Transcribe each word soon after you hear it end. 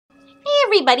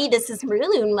everybody, this is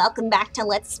Merulu and welcome back to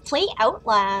Let's Play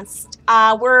Outlast.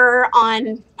 We're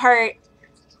on part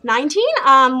 19,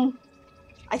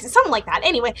 something like that.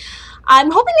 Anyway,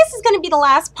 I'm hoping this is going to be the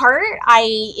last part.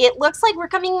 It looks like we're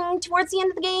coming towards the end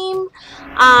of the game.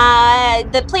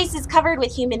 The place is covered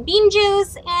with human bean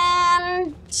juice and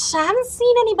I haven't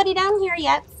seen anybody down here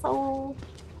yet, so...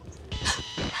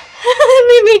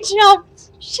 Made me jump.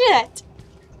 Shit.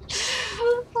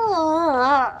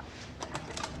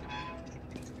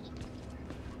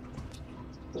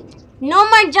 No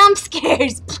more jump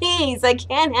scares, please. I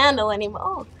can't handle anymore.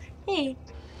 Oh, hey.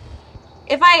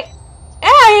 If I...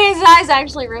 Yeah, his eyes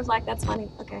actually reflect. That's funny.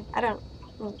 Okay, I don't...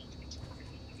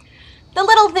 The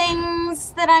little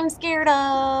things that I'm scared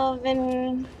of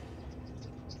and...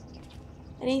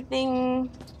 Anything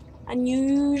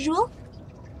unusual?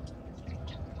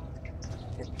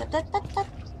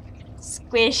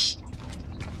 Squish.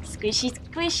 Squishy,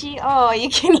 squishy. Oh,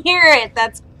 you can hear it.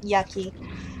 That's yucky.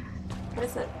 What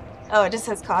is it? Oh, it just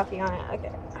has coffee on it.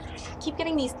 Okay. I keep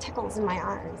getting these tickles in my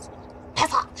eyes.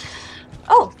 Piss off!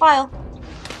 Oh, file.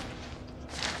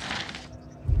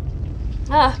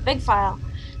 Big file.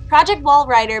 Project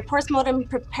Walrider, postmortem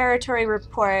preparatory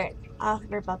report. My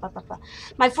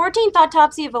 14th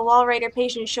autopsy of a Walrider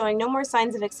patient showing no more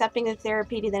signs of accepting the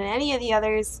therapy than any of the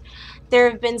others. There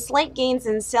have been slight gains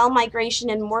in cell migration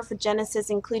and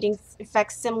morphogenesis, including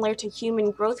effects similar to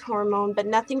human growth hormone, but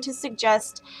nothing to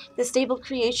suggest the stable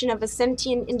creation of a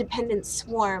sentient independent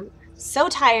swarm. So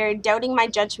tired, doubting my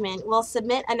judgment, will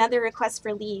submit another request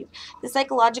for leave. The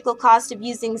psychological cost of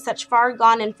using such far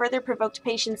gone and further provoked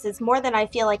patients is more than I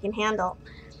feel I can handle.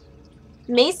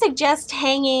 May suggest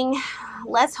hanging,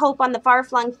 less hope on the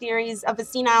far-flung theories of a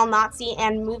senile Nazi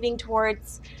and move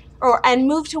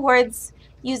towards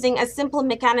using a simple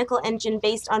mechanical engine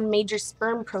based on major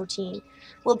sperm protein.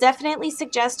 Will definitely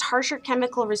suggest harsher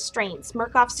chemical restraints.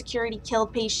 Murkoff security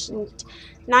killed patient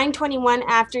 921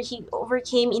 after he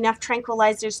overcame enough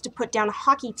tranquilizers to put down a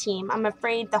hockey team. I'm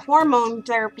afraid the hormone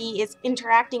therapy is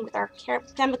interacting with our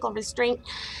chemical restraint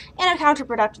in a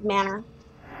counterproductive manner.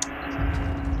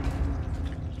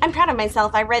 I'm proud of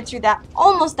myself. I read through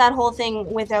almost that whole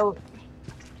thing without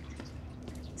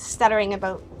stuttering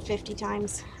about 50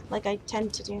 times, like I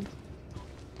tend to do.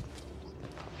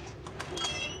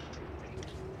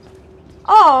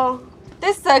 Oh,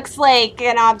 this looks like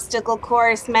an obstacle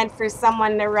course meant for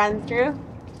someone to run through.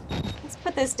 Let's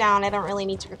put this down. I don't really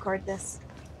need to record this.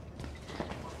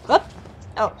 Whoop!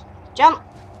 Oh, jump!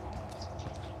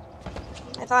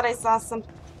 I thought I saw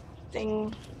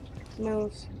something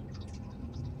move.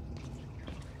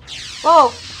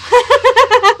 Whoa!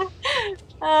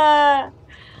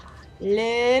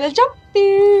 Little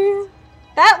jumpy.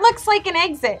 That looks like an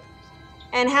exit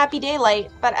and happy daylight,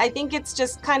 but I think it's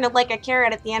just kind of like a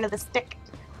carrot at the end of the stick.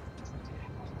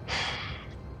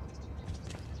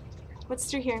 What's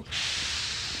through here?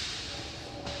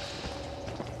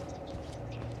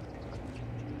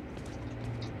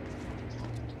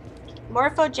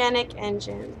 Morphogenic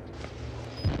engine.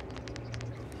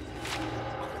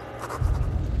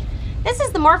 This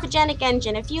is the morphogenic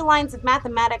engine. A few lines of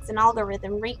mathematics and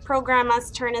algorithm. Reprogram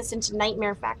us, turn us into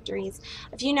nightmare factories.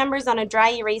 A few numbers on a dry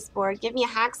erase board. Give me a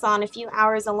hacksaw in a few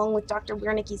hours along with Dr.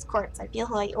 Wernicke's corpse. I feel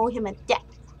I owe him a debt.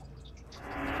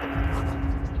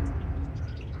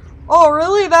 Oh,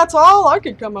 really? That's all? I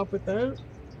could come up with that.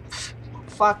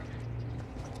 Fuck.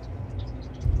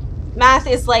 Math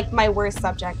is like my worst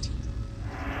subject.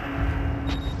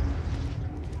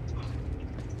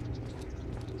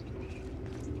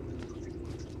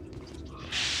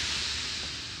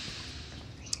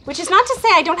 Which is not to say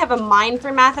I don't have a mind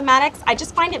for mathematics, I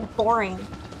just find it boring.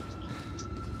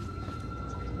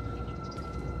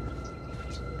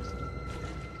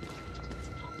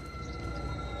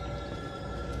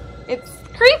 It's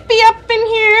creepy up in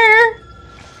here.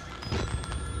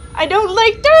 I don't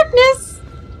like darkness.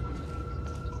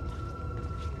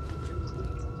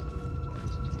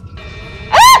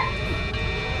 Ah!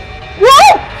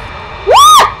 Whoa!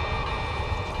 What?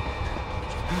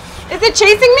 Is it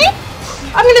chasing me?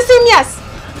 I'm gonna assume yes.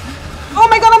 Oh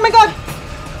my god, oh my god.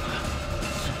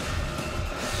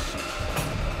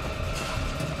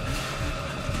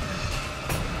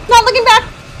 Not looking back.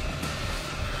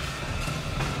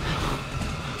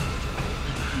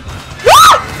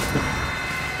 Ah!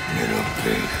 Little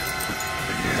pig.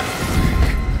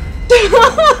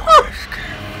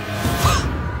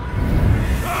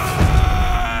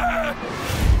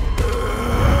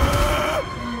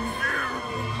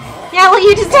 Yeah, well,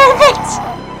 you deserve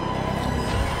it.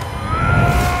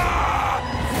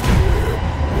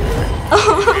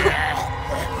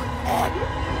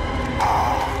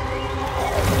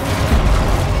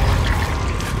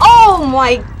 Oh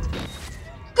my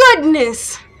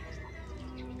goodness!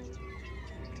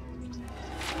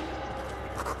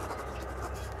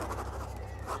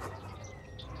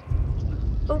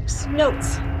 Oops,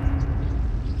 notes.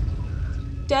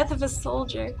 Death of a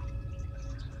soldier.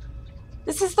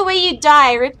 This is the way you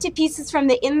die, ripped to pieces from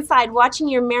the inside, watching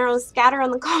your marrow scatter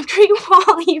on the concrete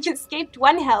wall. You've escaped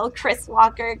one hell, Chris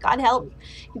Walker. God help.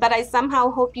 But I somehow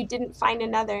hope you didn't find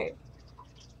another.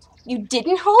 You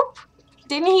didn't hope?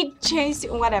 Didn't he chase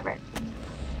you? Whatever.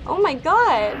 Oh my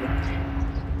god.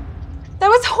 That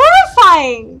was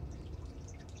horrifying!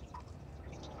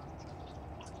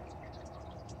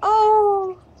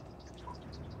 Oh.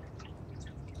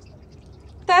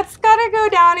 That's gotta go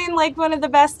down in like one of the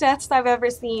best deaths I've ever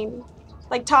seen.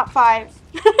 Like top 5.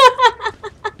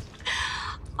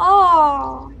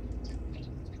 Oh.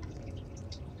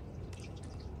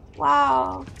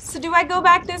 Wow. So do I go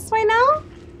back this way now?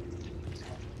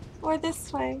 Or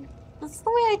this way? This is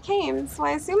the way I came, so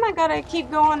I assume I gotta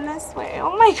keep going this way.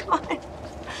 Oh my god.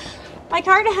 My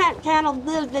heart can't handle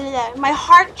my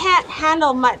heart can't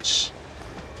handle much.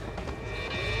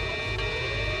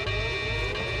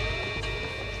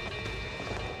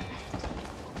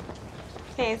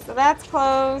 Okay, so that's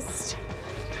closed.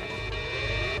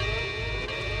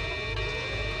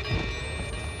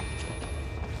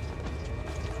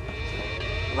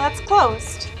 That's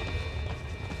closed.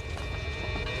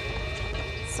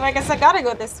 So I guess I gotta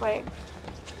go this way.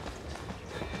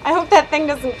 I hope that thing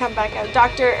doesn't come back out.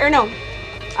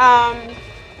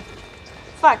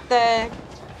 Fuck, the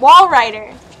wall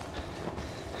rider.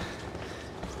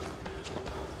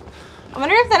 I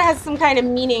wonder if that has some kind of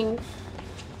meaning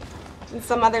in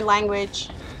some other language.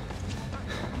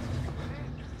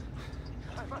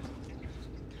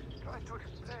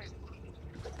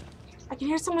 I can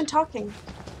hear someone talking.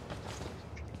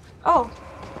 Oh.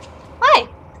 Hi!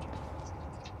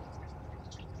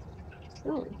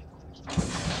 Ooh.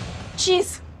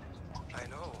 Jeez. I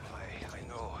know.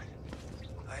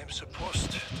 I am supposed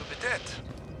to be dead.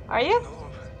 Are you?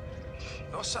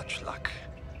 No such luck.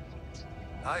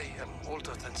 I am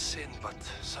older than sin, but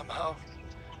somehow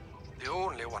the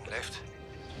only one left.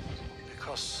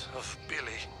 Because of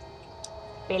Billy.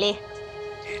 Billy.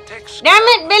 He takes Damn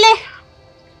it, Billy!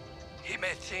 He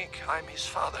may think I'm his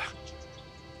father.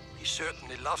 He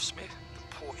certainly loves me, the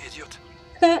poor idiot.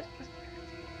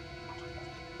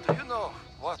 Do you know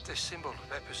what this symbol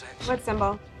represents? What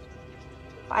symbol?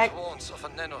 Warns of a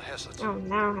nanohazard. Oh,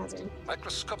 nanohazard.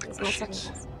 Microscopic machines.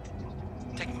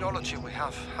 Technology we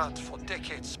have had for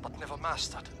decades but never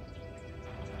mastered.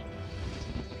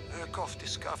 Urkov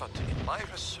discovered in my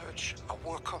research a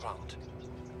workaround.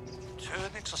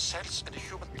 Turning the cells in the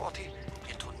human body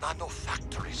into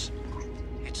nanofactories.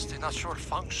 It's the natural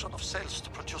function of cells to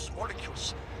produce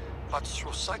molecules, but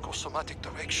through psychosomatic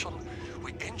direction,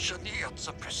 we engineered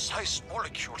the precise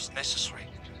molecules necessary.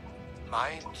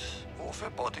 Mind over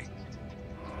body.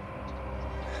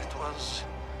 It was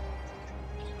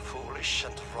foolish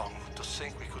and wrong to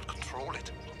think we could control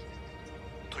it.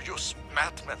 To use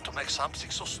madmen to make something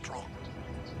so strong.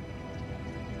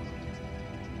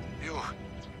 You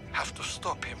have to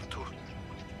stop him, to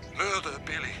murder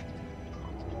Billy.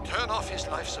 Turn off his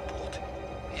life support,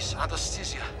 his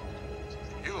anesthesia.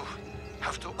 You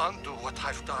have to undo what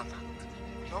I've done.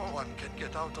 No one can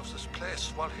get out of this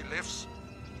place while he lives.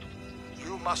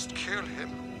 You must kill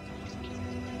him.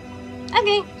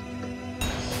 Okay.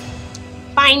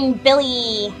 Fine,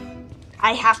 Billy.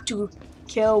 I have to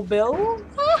kill Bill?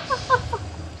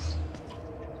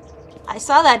 I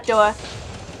saw that door.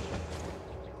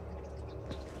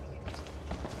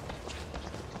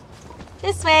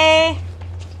 This way.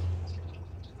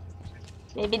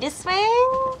 Maybe this way?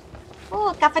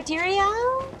 Oh, cafeteria?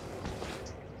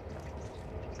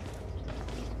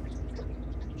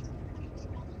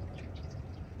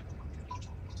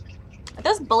 Are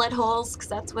those bullet holes? Because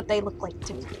that's what they look like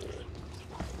to me.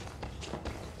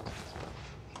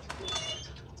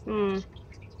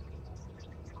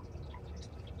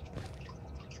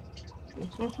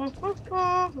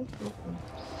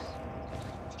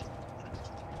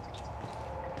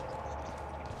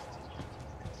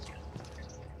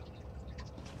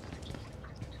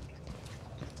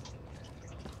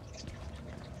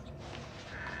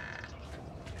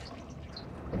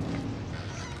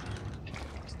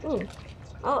 Ooh.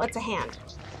 Oh, it's a hand.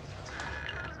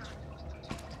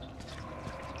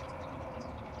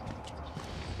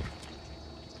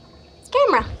 It's a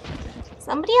camera.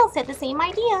 Somebody else had the same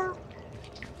idea.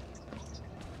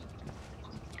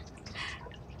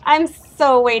 I'm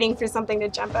so waiting for something to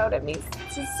jump out at me.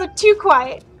 It's just so too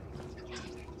quiet.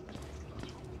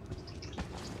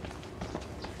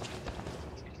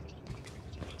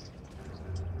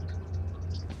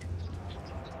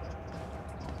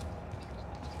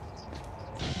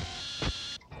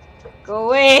 Go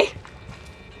away.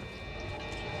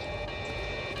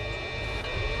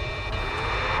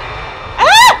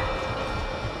 Ah!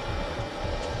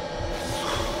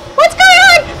 What's going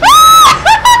on? Ah!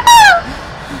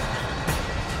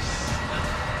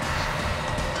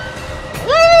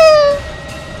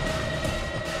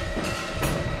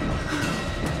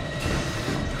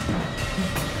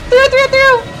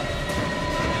 Through!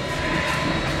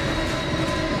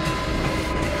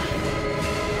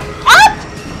 Up!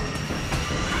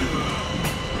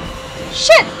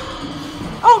 Shit!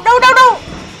 Oh, no!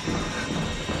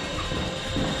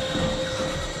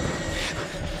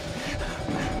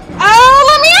 Oh,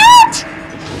 let me out!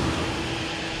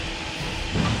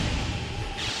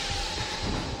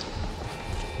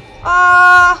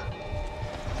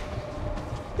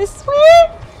 This way?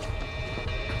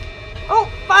 Oh,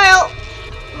 file!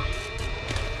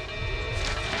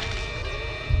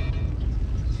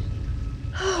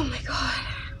 Oh my god.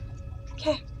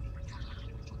 Okay.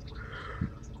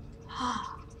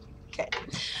 Okay.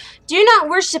 Do not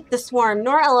worship the swarm,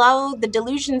 nor allow the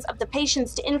delusions of the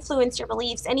patients to influence your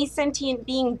beliefs. Any sentient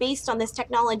being based on this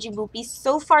technology will be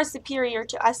so far superior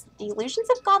to us that the illusions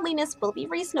of godliness will be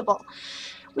reasonable.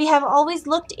 We have always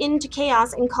looked into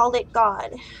chaos and called it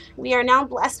God. We are now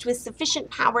blessed with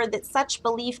sufficient power that such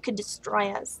belief could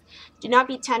destroy us. Do not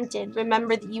be tempted.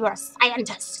 Remember that you are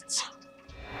scientists.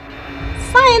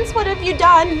 Science, what have you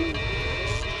done?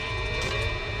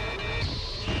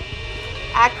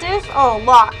 Active? Oh,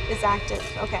 lock is active.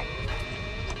 Okay.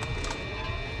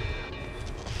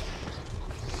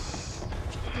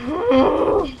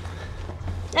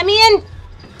 Let me in!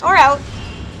 Or out.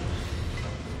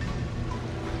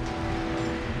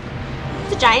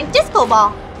 It's a giant disco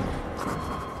ball.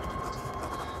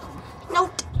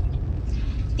 Nope.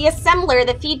 The assembler,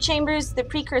 the feed chambers, the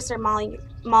precursor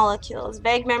molecules.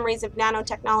 Vague memories of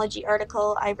nanotechnology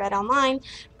article I read online.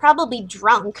 Probably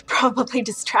drunk, probably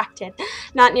distracted.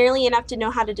 Not nearly enough to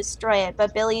know how to destroy it,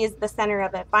 but Billy is the center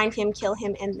of it. Find him, kill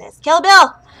him, end this. Kill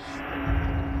Bill!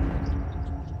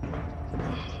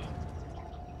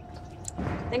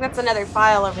 I think that's another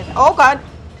file over there. Oh god!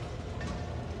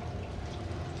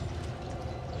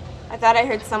 I thought I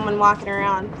heard someone walking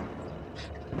around.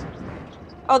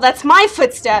 Oh, that's my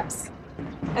footsteps!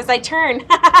 As I turn.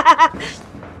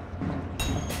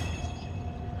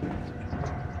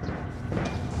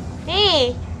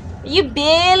 Hey! Are you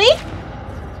Billy?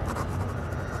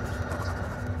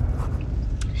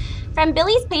 From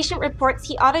Billy's patient reports,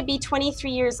 he ought to be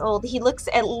 23 years old. He looks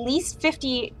at least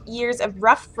 50 years of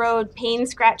rough road, pain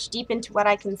scratched deep into what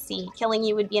I can see. Killing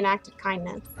you would be an act of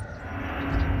kindness.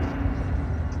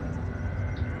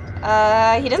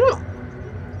 He doesn't...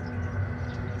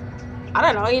 I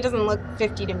don't know, he doesn't look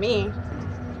 50 to me.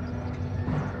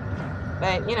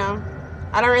 But, you know,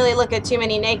 I don't really look at too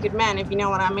many naked men, if you know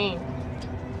what I mean.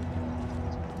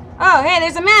 Oh, hey,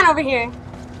 there's a man over here.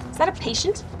 Is that a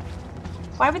patient?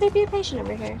 Why would there be a patient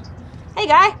over here? Hey,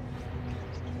 guy.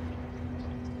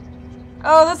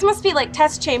 Oh, those must be like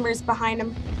test chambers behind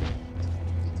him.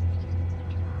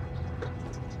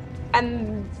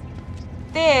 And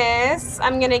this,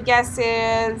 I'm gonna guess,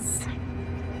 is...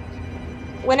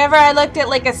 Whenever I looked at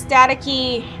like a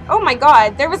staticky... Oh my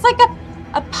god, there was like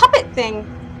a puppet thing.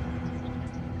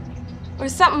 Or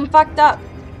something fucked up.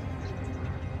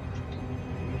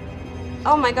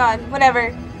 Oh my god,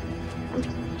 whatever.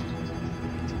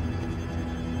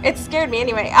 It scared me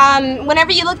anyway.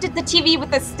 Whenever you looked at the TV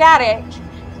with the static,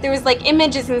 there was like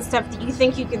images and stuff that you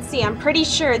think you could see. I'm pretty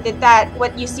sure that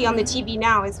what you see on the TV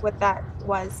now is what that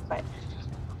was, but...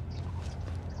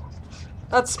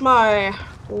 That's my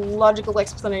logical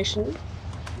explanation.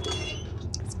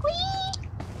 Squeak!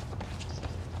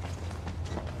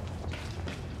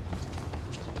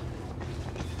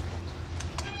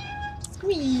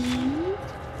 Squeak!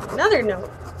 Another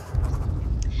note.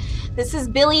 This is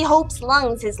Billy Hope's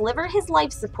lungs, his liver, his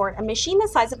life support, a machine the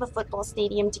size of a football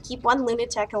stadium to keep one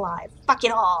lunatic alive. Fuck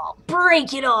it all.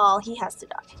 Break it all. He has to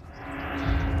die.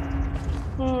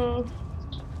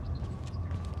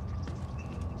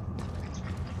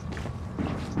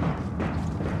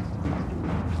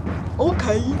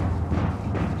 Okay.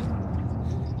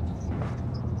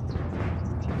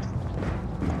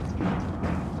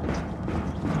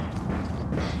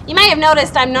 You might have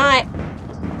noticed I'm not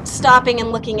stopping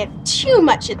and looking at too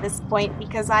much at this point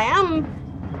because I am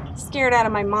scared out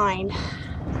of my mind.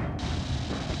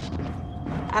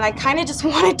 And I kind of just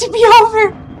want it to be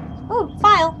over. Oh,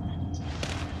 file.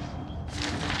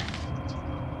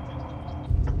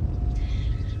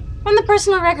 From the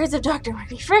personal records of Dr.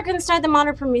 Marty Frankenstein, the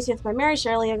modern Prometheus by Mary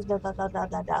Shelley, blah, blah, blah, blah,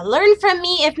 blah, blah. Learn from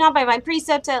me, if not by my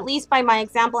precepts, at least by my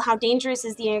example, how dangerous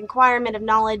is the acquirement of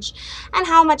knowledge, and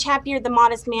how much happier the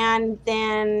modest man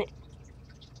than...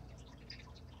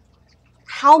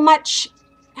 How much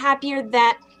happier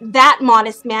that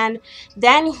modest man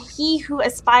than he who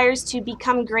aspires to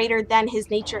become greater than his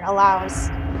nature allows.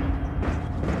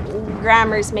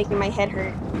 Grammar's making my head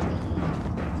hurt.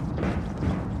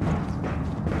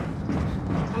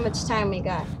 How much time we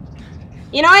got?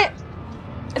 You know what?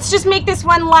 Let's just make this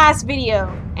one last video.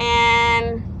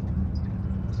 And...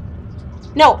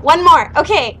 No, one more.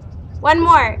 Okay, one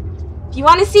more. If you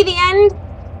want to see the end,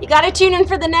 you gotta tune in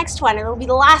for the next one. It'll be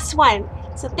the last one.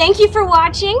 So thank you for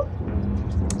watching.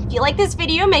 If you like this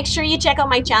video, make sure you check out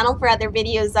my channel for other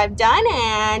videos I've done.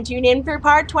 And tune in for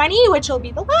part 20, which will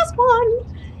be the last one.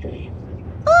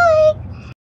 Bye!